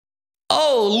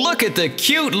Oh, look at the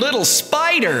cute little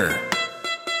spider!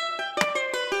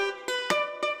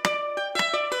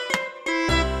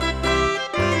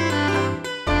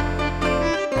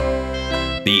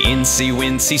 The Incy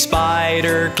Wincy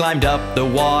spider climbed up the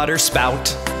water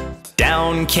spout.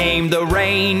 Down came the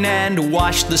rain and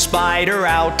washed the spider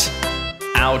out.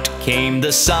 Out came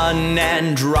the sun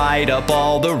and dried up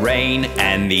all the rain,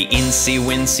 and the Incy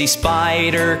Wincy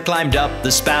spider climbed up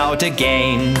the spout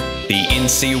again. The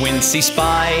Incy Wincy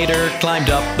spider climbed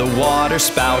up the water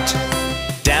spout.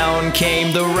 Down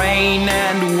came the rain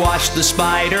and washed the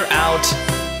spider out.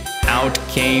 Out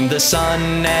came the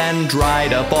sun and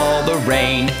dried up all the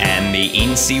rain, and the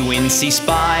Incy Wincy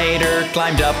spider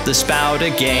climbed up the spout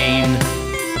again.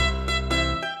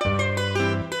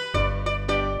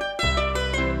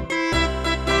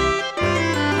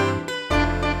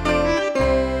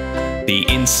 The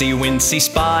Incy Wincy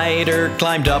spider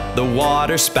climbed up the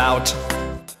water spout.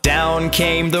 Down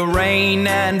came the rain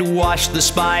and washed the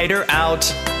spider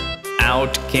out.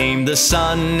 Out came the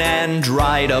sun and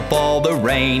dried up all the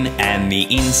rain, and the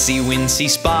Incy Wincy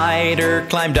spider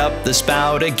climbed up the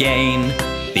spout again.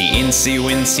 The Incy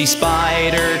Wincy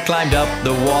spider climbed up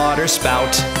the water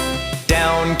spout.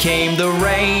 Down came the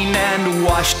rain and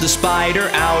washed the spider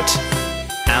out.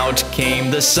 Out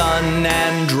came the sun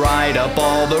and dried up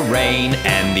all the rain,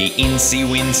 and the Incy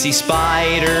Wincy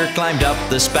spider climbed up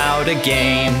the spout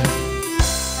again.